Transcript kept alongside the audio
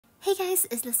Hey guys,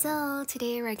 it's Lucille.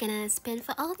 Today we're gonna spin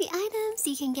for all the items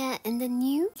you can get in the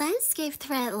new Landscape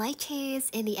Thread Lightchase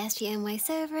in the SGMY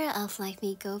server of Life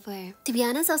Makeover. To be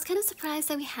honest, I was kind of surprised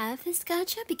that we have this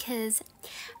gacha because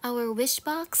our wish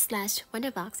box slash wonder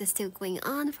box is still going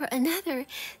on for another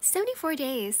 74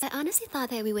 days. I honestly thought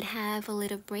that we would have a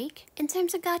little break in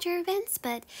terms of gacha events,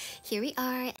 but here we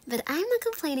are. But I'm not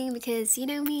complaining because you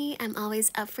know me, I'm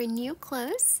always up for new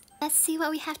clothes. Let's see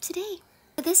what we have today.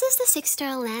 This is the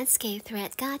 6-star Landscape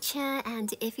Thread Gacha,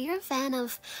 and if you're a fan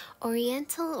of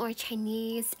Oriental or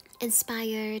Chinese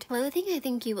inspired clothing, I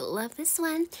think you will love this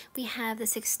one. We have the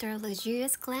 6-star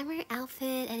Luxurious Glamour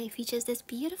outfit, and it features this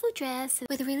beautiful dress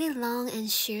with really long and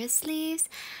sheer sleeves.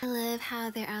 I love how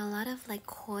there are a lot of like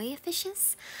koi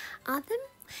fishes on them.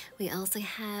 We also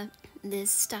have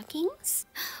these stockings.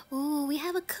 Ooh, we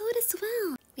have a coat as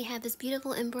well. We have this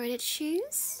beautiful embroidered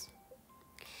shoes.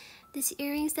 These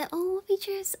earrings that all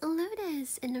features a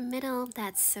lotus in the middle.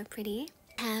 That's so pretty.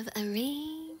 Have a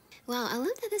ring. Wow, I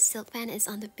love that the silk band is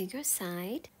on the bigger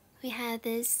side. We have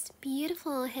this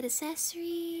beautiful head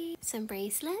accessory, some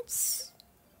bracelets.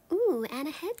 Ooh, and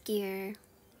a headgear.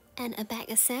 And a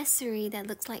back accessory that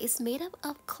looks like it's made up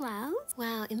of clouds.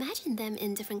 Wow, imagine them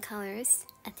in different colors.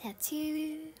 A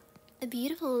tattoo, a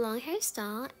beautiful long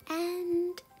hairstyle,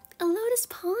 and a lotus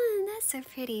pond. That's so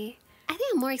pretty. I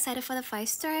think I'm more excited for the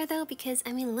 5-star though because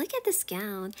I mean look at this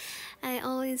gown. I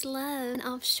always love an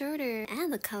off shoulder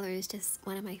and the color is just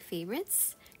one of my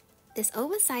favorites. This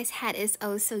oversized hat is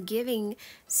also giving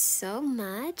so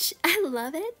much. I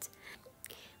love it.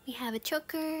 We have a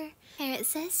choker, hair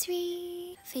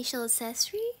accessory, facial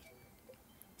accessory,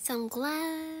 some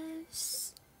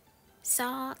gloves,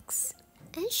 socks,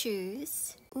 and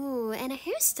shoes. Ooh, and a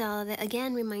hairstyle that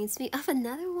again reminds me of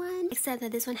another one, except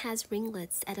that this one has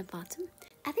ringlets at the bottom.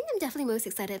 I think I'm definitely most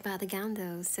excited about the gown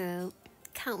though, so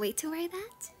can't wait to wear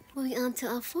that. Moving on to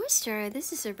our 4-star,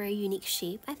 this is a very unique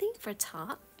shape, I think, for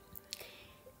top.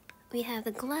 We have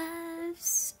the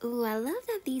gloves. Ooh, I love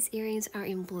that these earrings are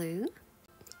in blue.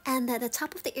 And that the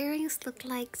top of the earrings look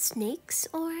like snakes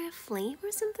or a flame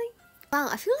or something. Wow,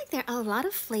 I feel like there are a lot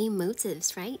of flame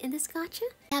motifs, right, in this gacha?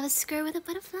 We have a skirt with a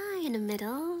butterfly in the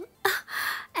middle.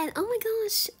 And oh my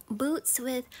gosh, boots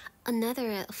with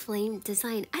another flame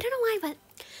design. I don't know why,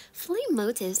 but flame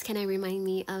motifs kind of remind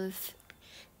me of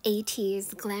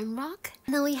 80s glam rock.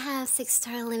 And then we have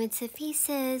 6-star limited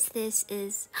pieces. This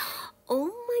is... Oh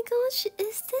my gosh,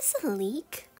 is this a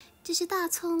leek? 这是大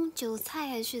葱、韭菜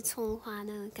还是葱花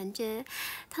呢？感觉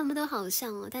它们都好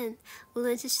像哦，但无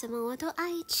论是什么我都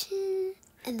爱吃。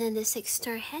And then the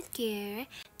 6-star headgear.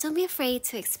 Don't be afraid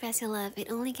to express your love.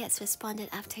 It only gets responded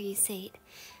after you say it.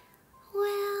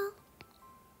 Well,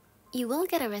 you will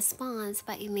get a response,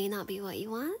 but it may not be what you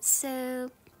want,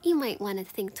 so you might want to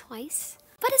think twice.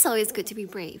 But it's always good to be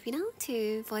brave, you know,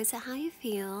 to voice out how you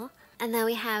feel. And then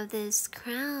we have this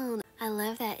crown. I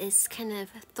love that it's kind of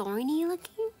thorny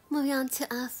looking. Moving on to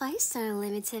our 5-star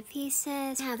limited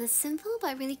pieces. We have this simple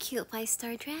but really cute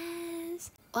 5-star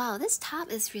dress. Wow, this top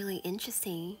is really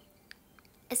interesting.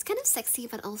 It's kind of sexy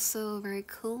but also very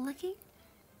cool looking.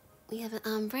 We have an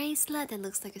arm bracelet that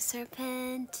looks like a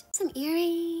serpent. Some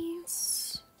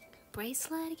earrings.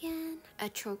 Bracelet again. A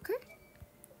choker.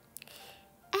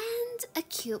 And a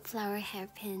cute flower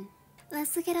hairpin.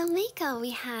 Let's look at our makeup.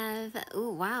 We have...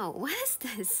 Oh wow, what is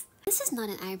this? This is not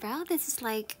an eyebrow. This is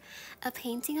like a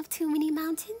painting of 2 mini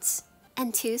mountains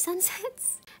and 2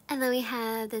 sunsets. And then we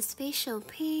have this facial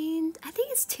paint. I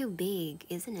think it's too big,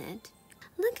 isn't it?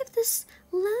 Look at this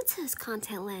lotus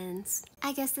contact lens.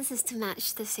 I guess this is to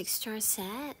match the 6-star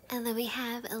set. And then we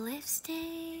have a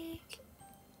lipstick.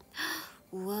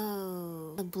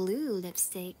 Whoa, a blue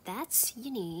lipstick. That's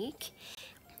unique.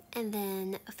 And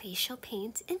then a facial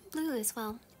paint in blue as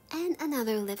well. And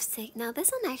another lipstick. Now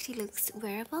this one actually looks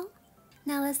wearable.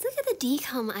 Now let's look at the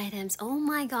Decom items. Oh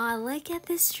my god, look at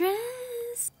this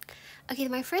dress. Okay,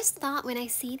 my first thought when I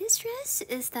see this dress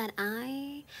is that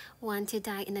I want to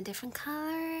dye in a different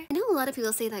color. I know a lot of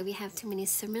people say that we have too many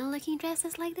similar looking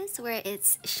dresses like this where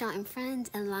it's short in front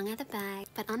and long at the back.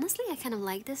 But honestly, I kind of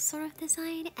like this sort of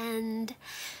design and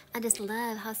I just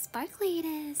love how sparkly it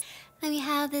is. Then we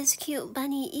have this cute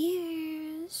bunny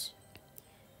ears.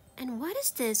 And what is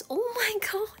this? Oh my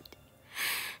god!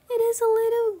 It is a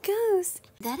little ghost.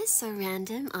 That is so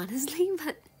random, honestly,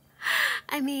 but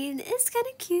I mean, it's kind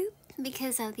of cute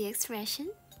because of the expression.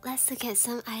 Let's look at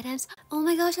some items. Oh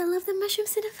my gosh, I love the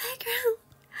mushrooms in the background.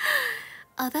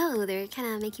 Although they're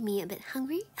kind of making me a bit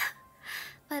hungry.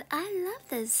 But I love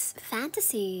this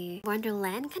fantasy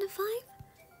Wonderland kind of vibe.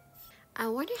 I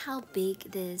wonder how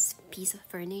big this piece of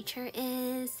furniture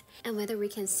is and whether we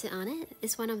can sit on it.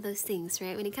 It's one of those things,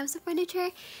 right? When it comes to furniture,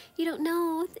 you don't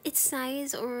know its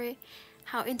size or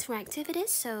how interactive it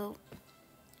is, so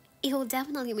it will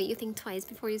definitely make you think twice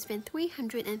before you spend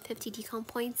 350 Decom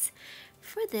points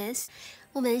for this.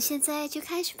 我们现在就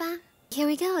开始吧。Here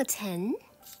we go, 10.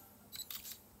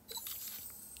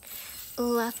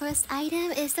 Ooh, our first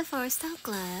item is the 4-star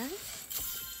glove.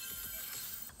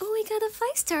 Oh, we got a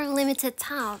 5-star limited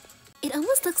top. It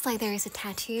almost looks like there is a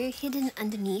tattoo hidden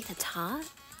underneath the top.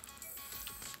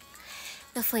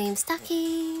 The flame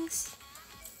stockings.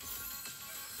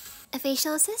 A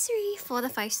facial accessory for the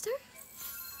 5-star.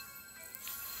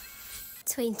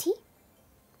 20.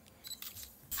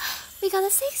 We got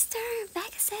a 6-star back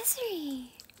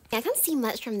accessory. I can't see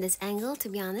much from this angle, to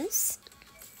be honest.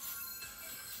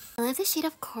 I love the shade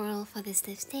of coral for this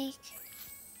lipstick.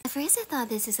 At first I thought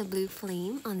this is a blue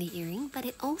flame on the earring, but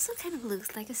it also kind of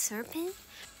looks like a serpent.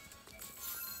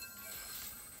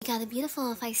 We got a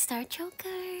beautiful 5-star choker.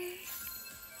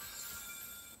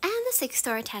 And the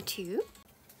 6-star tattoo.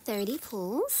 30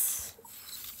 pulls.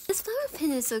 This flower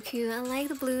pin is so cute. I like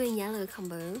the blue and yellow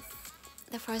combo.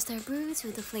 The 4-star boots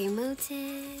with the flame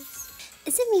motifs.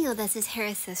 Is it me or does this hair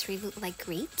accessory look like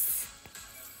grapes?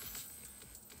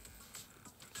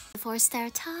 The 4-star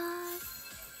top.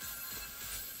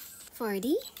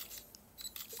 40.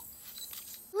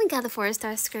 Oh my god, the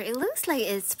 4-star skirt. It looks like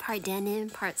it's part denim,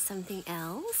 part something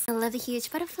else. I love the huge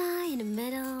butterfly in the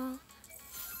middle.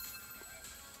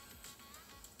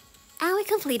 And we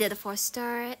completed the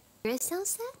 4-star carousel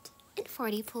set in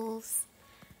 40 pulls.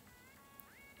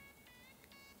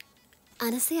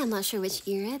 Honestly, I'm not sure which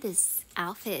era this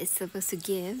outfit is supposed to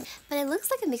give, but it looks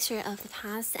like a mixture of the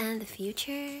past and the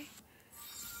future.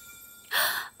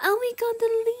 Oh, we got the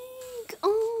leak!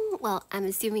 Oh, well, I'm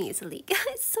assuming it's a leak.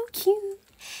 It's so cute.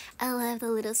 I love the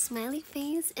little smiley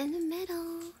face in the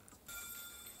middle.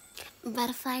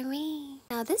 Butterfly ring.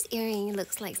 Now this earring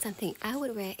looks like something I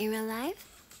would wear in real life.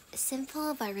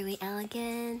 Simple but really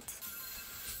elegant.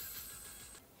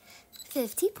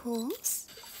 50 pulls.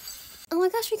 Oh my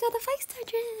gosh, we got the 5-star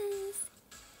dress.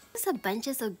 There's a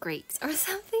bunches of grapes or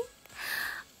something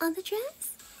on the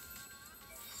dress.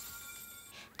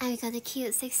 And we got the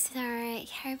cute 6-star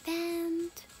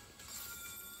hairband.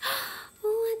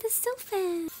 Oh, and the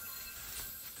sofa.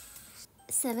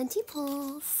 70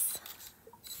 pulls.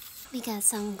 We got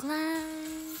some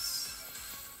gloves.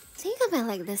 I think I might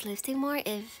like this lipstick more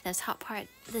if the top part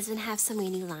doesn't have so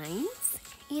many lines.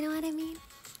 You know what I mean?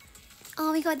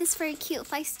 Oh, we got this very cute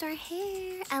 5-star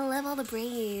hair. I love all the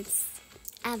braids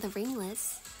and the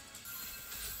ringlets.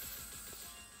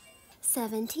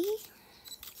 70.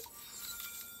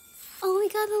 Oh, we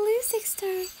got a loose 6-star,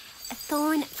 a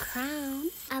thorn crown.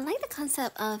 I like the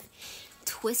concept of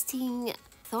twisting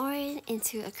thorn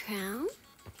into a crown.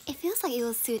 It feels like it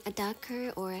will suit a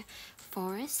darker or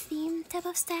forest theme type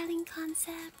of styling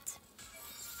concept.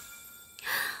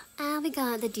 And we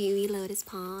got the dewy lotus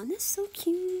pond. It's so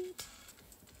cute.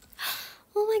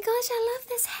 Oh my gosh, I love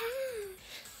this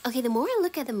hat. Okay, the more I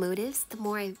look at the motifs, the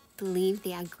more I believe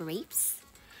they are grapes.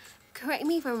 Correct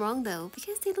me if I'm wrong though,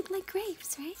 because they look like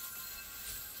grapes, right?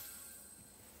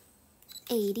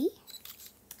 80.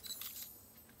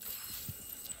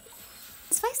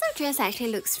 This 5-star dress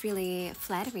actually looks really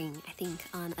flattering, I think,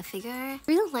 on a figure. I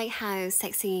really like how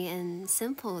sexy and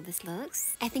simple this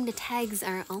looks. I think the tags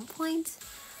are on point.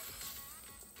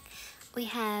 We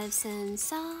have some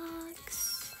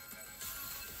socks.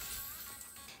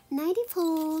 90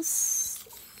 pulls.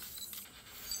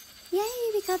 Yay,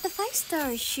 we got the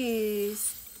 5-star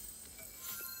shoes.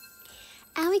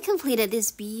 And we completed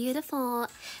this beautiful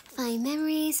Find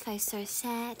Memories 5-star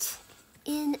set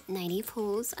in 90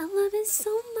 pulls. I love it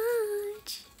so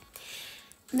much.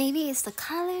 Maybe it's the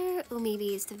color, or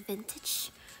maybe it's the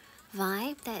vintage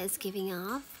vibe that is giving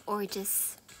off, or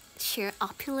just sheer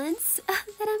opulence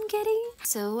that I'm getting.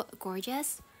 So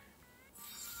gorgeous.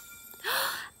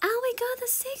 And we got the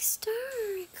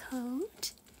 6-star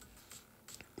coat.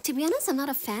 To be honest, I'm not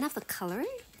a fan of the color.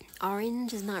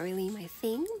 Orange is not really my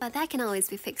thing, but that can always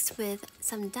be fixed with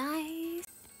some dyes.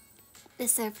 The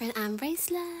serpent arm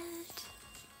bracelet.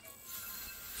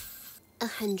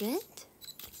 100.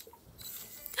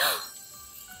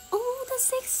 Oh, the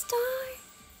 6-star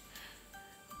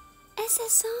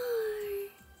SSR.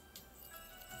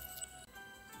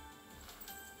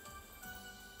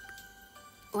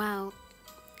 Wow,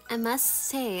 I must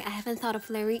say I haven't thought of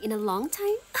Larry in a long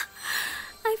time.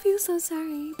 I feel so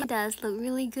sorry. It does look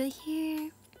really good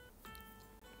here.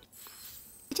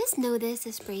 I just noticed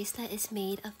this bracelet is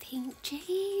made of pink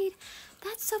jade.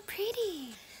 That's so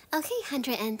pretty. Okay,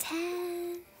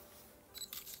 110.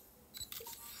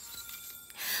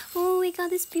 Oh, we got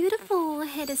this beautiful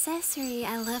head accessory.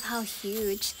 I love how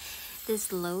huge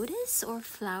this lotus or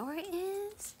flower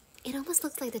is. It almost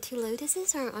looks like the two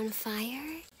lotuses are on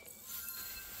fire.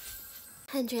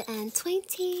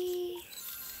 120.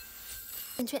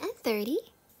 130.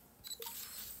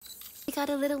 We got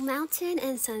a little mountain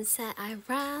and sunset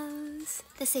eyebrows.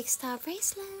 The 6-star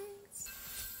bracelets.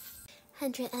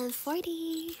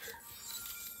 140.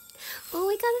 Oh,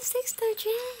 we got a 6-star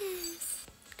dress.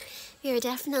 We are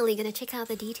definitely gonna check out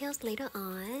the details later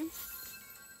on.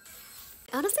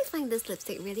 I honestly find this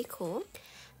lipstick really cool.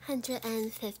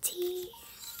 150.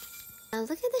 Now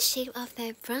look at the shape of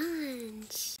that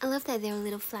branch. I love that there are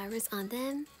little flowers on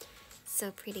them.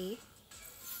 So pretty.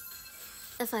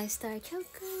 A 5-star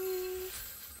choker.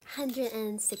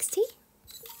 160.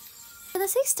 For the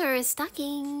 6-star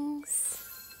stockings.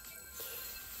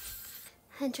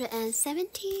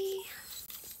 170.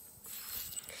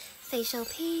 Facial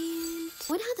paint. I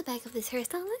wonder how the back of this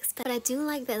hairstyle looks, but I do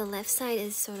like that the left side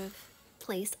is sort of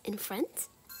placed in front.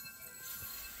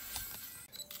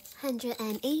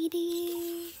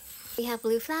 180. We have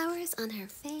blue flowers on her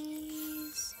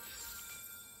face.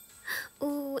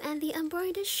 Oh, and the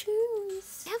embroidered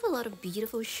shoes. We have a lot of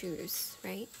beautiful shoes,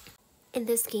 right? In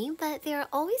this game, but they are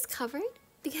always covered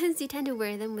because you tend to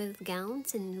wear them with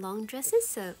gowns and long dresses,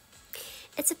 so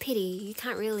it's a pity. You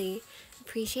can't really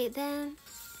appreciate them.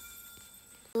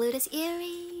 Lotus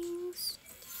earrings.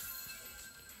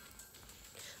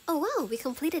 Oh wow, we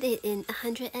completed it in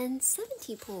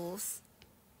 170 pulls.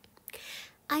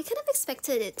 I kind of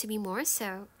expected it to be more,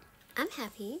 so I'm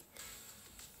happy.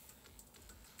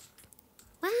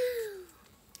 Wow!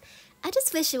 I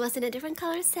just wish it was in a different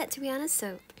color set, to be honest,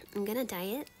 so I'm gonna dye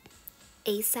it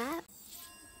ASAP.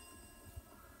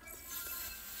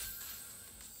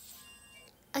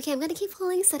 Okay, I'm gonna keep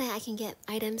pulling so that I can get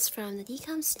items from the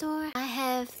Decom store. I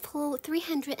have pulled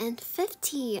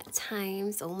 350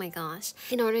 times, oh my gosh,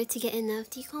 in order to get enough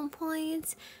Decom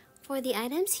points for the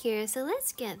items here. So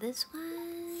let's get this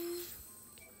one.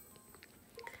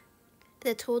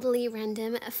 The totally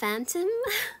random phantom.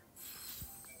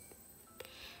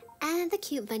 And the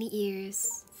cute bunny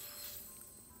ears.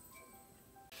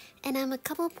 And I'm a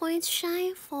couple points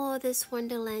shy for this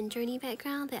Wonderland Journey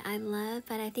background that I love,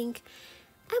 but I think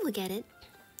I will get it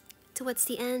towards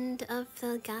the end of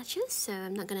the gacha, so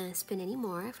I'm not gonna spin any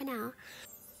more for now.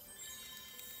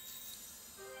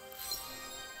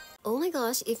 Oh my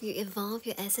gosh, if you evolve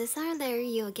your SSR Larry,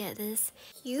 you'll get this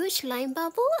huge line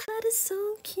bubble. That is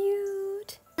so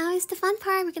cute. Now is the fun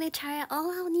part. We're gonna try out all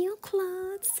our new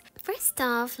clothes. First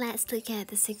off, let's look at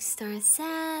the 6-star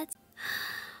set.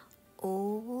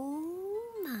 Oh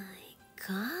my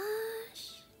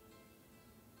gosh.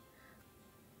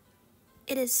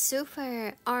 It is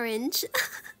super orange.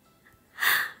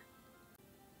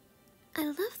 I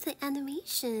love the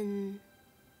animation.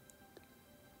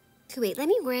 Okay, wait, let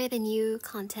me wear the new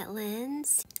contact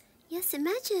lens. Yes, it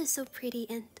matches so pretty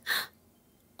and...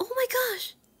 Oh my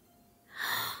gosh!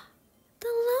 The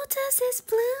lotus is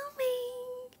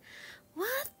blooming!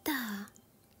 What the?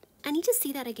 I need to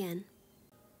see that again.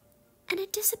 And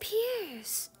it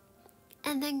disappears.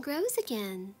 And then grows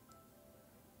again.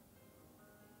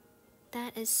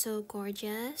 That is so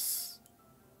gorgeous.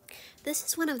 This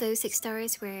is one of those 6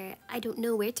 stars where I don't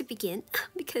know where to begin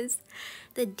because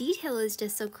the detail is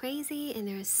just so crazy and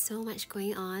there's so much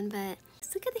going on, but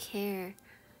just look at the hair.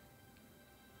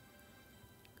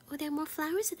 Oh, there are more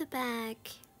flowers at the back.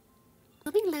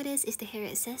 Blooming lotus is the hair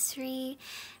accessory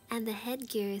and the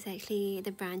headgear is actually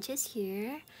the branches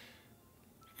here.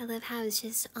 I love how it's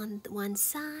just on one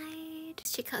side.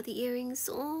 Just check out the earrings.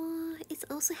 Oh, it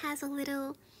also has a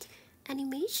little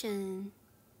animation.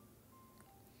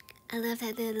 I love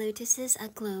that the lotuses are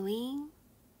glowing.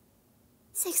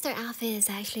 6-star outfit is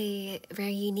actually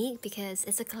very unique because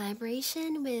it's a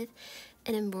collaboration with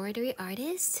an embroidery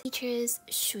artist. It features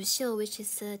shuxiu, which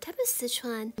is a type of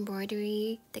Sichuan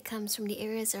embroidery that comes from the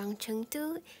areas around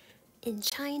Chengdu in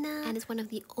China, and it's one of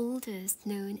the oldest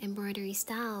known embroidery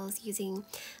styles using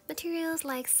materials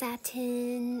like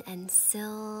satin and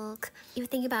silk. If you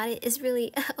think about it, it's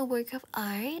really a work of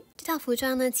art. 这套服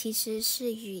装呢，其实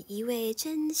是与一位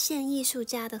针线艺术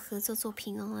家的合作作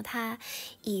品哦。它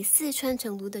以四川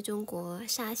成都的中国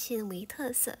纱线为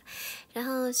特色，然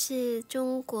后是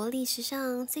中国历史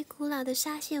上最古老的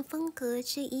纱线风格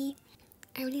之一。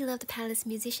I really love the palace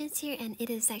musicians here, and it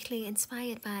is actually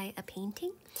inspired by a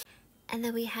painting. And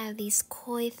then we have these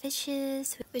koi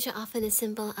fishes, which are often a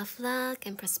symbol of luck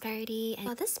and prosperity. And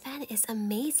oh, this band is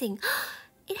amazing.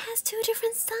 It has 2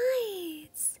 different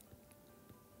sides.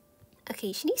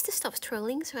 Okay, she needs to stop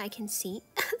scrolling so I can see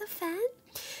the fan.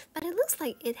 But it looks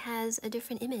like it has a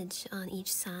different image on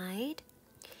each side.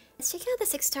 Let's check out the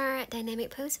 6-star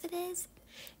dynamic pose for this.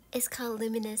 It's called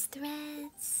Luminous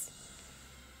Threads.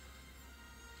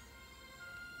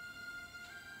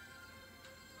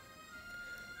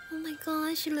 Oh my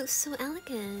gosh, she looks so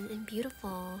elegant and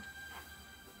beautiful.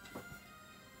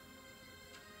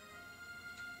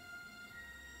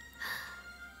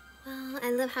 Wow,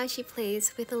 I love how she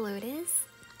plays with the lotus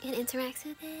and interacts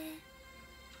with it.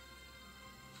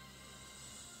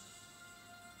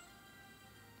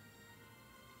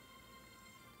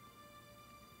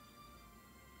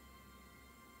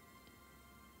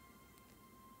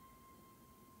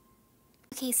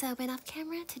 Okay, so I went off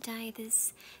camera to dye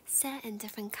this set in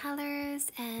different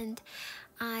colors, and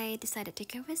I decided to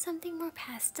go with something more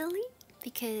pastel-y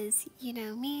because, you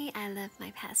know me, I love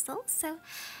my pastels, so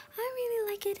I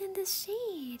really like it in this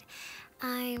shade.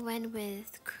 I went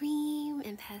with cream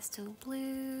and pastel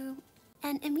blue,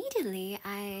 and immediately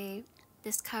I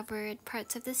discovered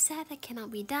parts of the set that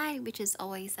cannot be dyed, which is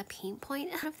always a pain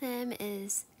point. One of them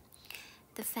is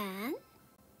the fan.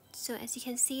 So as you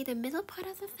can see, the middle part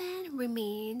of the fan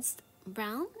remains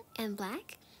brown and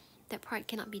black. That part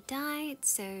cannot be dyed,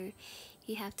 so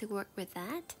you have to work with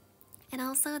that. And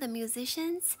also the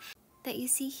musicians that you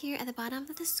see here at the bottom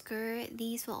of the skirt,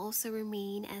 these will also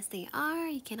remain as they are.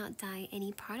 You cannot dye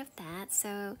any part of that,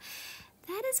 so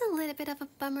that is a little bit of a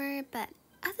bummer, but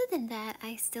other than that,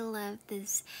 I still love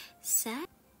this set.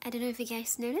 I don't know if you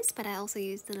guys noticed, but I also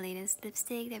used the latest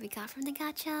lipstick that we got from the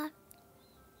gacha.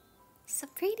 So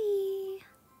pretty!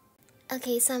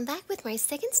 Okay, so I'm back with my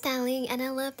second styling, and I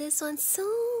love this one so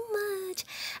much.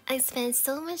 I spent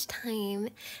so much time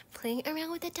playing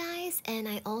around with the dyes, and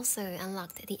I also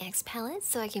unlocked the X palette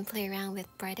so I can play around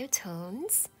with brighter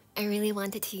tones. I really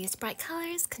wanted to use bright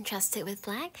colors contrasted with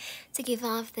black to give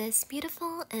off this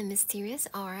beautiful and mysterious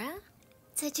aura.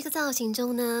 在这个造型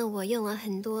中呢，我用了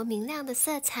很多明亮的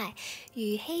色彩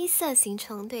与黑色形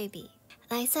成对比，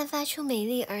来散发出美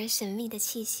丽而神秘的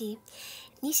气息。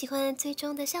你喜欢最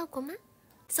终的效果吗？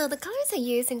 So the colors I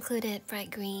used included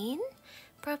bright green,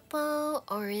 purple,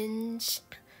 orange,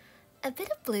 a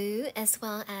bit of blue, as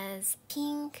well as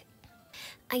pink.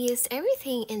 I used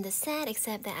everything in the set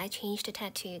except that I changed the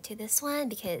tattoo to this one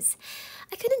because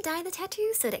I couldn't dye the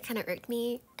tattoo, so that kind of irked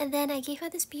me. And then I gave her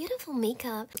this beautiful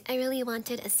makeup. I really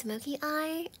wanted a smoky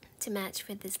eye to match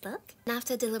with this look. And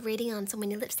after deliberating on so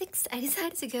many lipsticks, I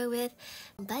decided to go with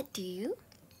But Do.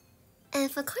 And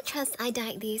for contrast, I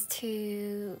dyed these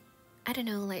two, I don't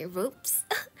know, like ropes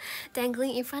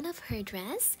dangling in front of her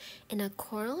dress in a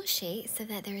coral shade so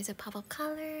that there is a pop of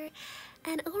color.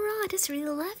 And overall, I just really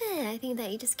love it. I think that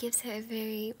it just gives her a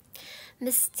very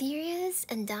mysterious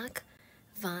and dark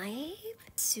vibe.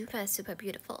 Super, super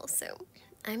beautiful. So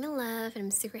I'm in love and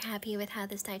I'm super happy with how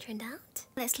this dye turned out.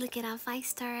 Let's look at our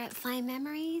 5-star Fine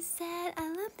Memories set. I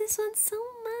love this one so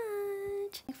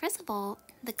much. First of all,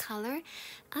 the color.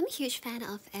 I'm a huge fan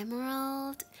of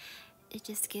emerald. It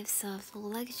just gives off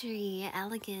luxury,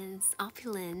 elegance,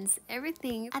 opulence,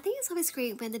 everything. I think it's always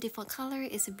great when the default color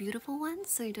is a beautiful one,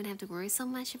 so you don't have to worry so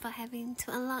much about having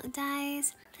to unlock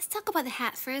dyes. Let's talk about the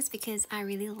hat first because I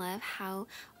really love how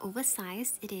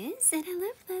oversized it is, and I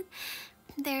love that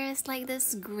there's like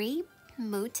this grape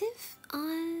motif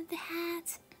on the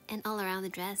hat and all around the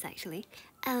dress actually.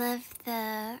 I love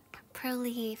the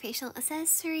pearly facial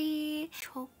accessory,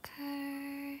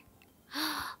 choker.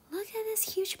 Look at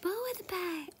this huge bow at the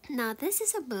back. Now this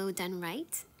is a bow done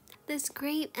right. This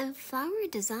grape and flower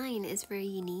design is very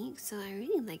unique, so I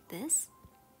really like this.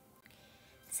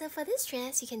 So for this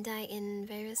dress, you can dye in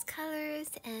various colors,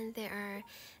 and there are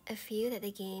a few that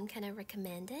the game kind of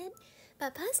recommended.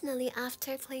 But personally,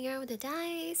 after playing around with the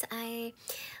dyes, I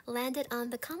landed on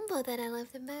the combo that I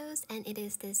love the most, and it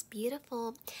is this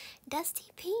beautiful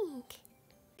dusty pink.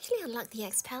 I actually unlocked the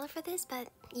X palette for this, but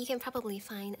you can probably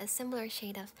find a similar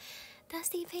shade of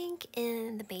dusty pink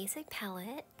in the basic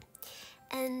palette.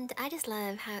 And I just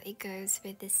love how it goes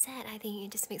with this set. I think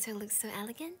it just makes her look so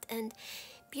elegant and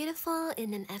beautiful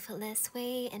in an effortless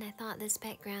way, and I thought this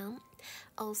background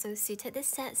also suited this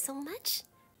set so much.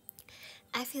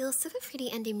 I feel super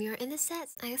pretty and demure in this set.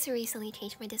 I also recently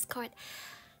changed my Discord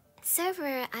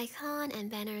server icon and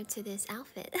banner to this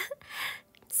outfit.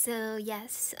 So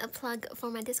yes, a plug for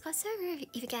my Discord server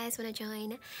if you guys want to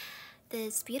join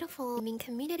this beautiful gaming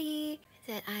community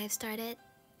that I've started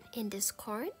in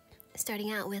Discord,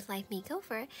 starting out with Life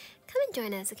Makeover. Come and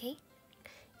join us, okay?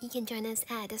 You can join us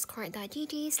at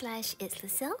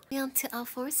discord.gg/itslucille. We're on to our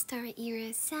 4-star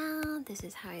era sound. This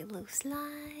is how it looks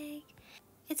like.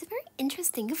 It's a very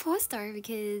interesting 4-star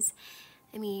because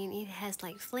I mean, it has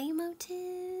like flame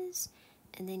motifs,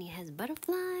 and then it has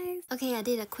butterflies. Okay, I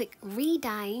did a quick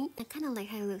re-dyeing. I kind of like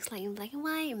how it looks like in black and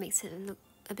white. It makes it look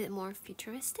a bit more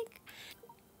futuristic.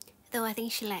 Though I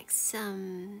think she lacks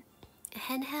some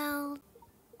handheld.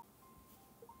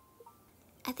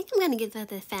 I think I'm gonna give her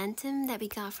the phantom that we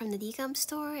got from the Decom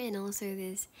store, and also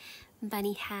this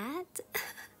bunny hat.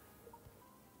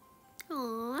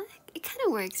 Aww, it kind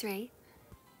of works, right?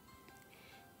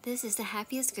 This is the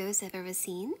happiest ghost I've ever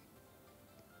seen.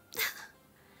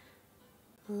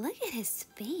 Look at his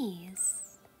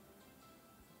face.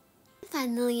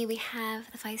 Finally, we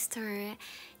have the 5-star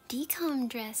Decom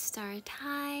dress star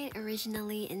tie,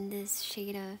 originally in this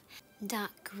shade of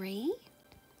dark gray.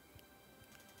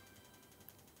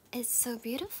 It's so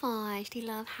beautiful. I actually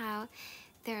love how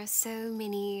there are so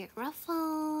many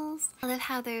ruffles. I love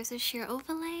how there's a sheer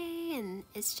overlay and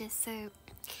it's just so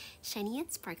shiny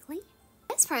and sparkly.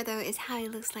 The best part though is how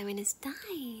it looks like when it's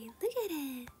dyed. Look at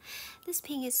it. This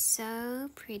pink is so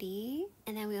pretty.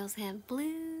 And then we also have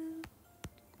blue.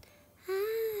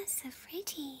 Ah, so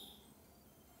pretty.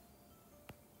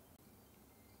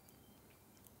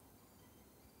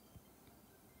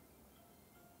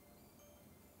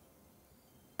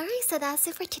 Alright, so that's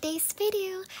it for today's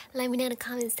video. Let me know in the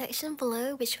comment section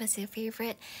below which was your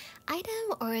favorite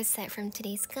item or set from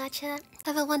today's gacha.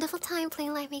 Have a wonderful time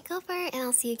playing Life Makeover, and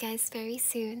I'll see you guys very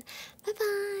soon. Bye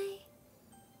bye!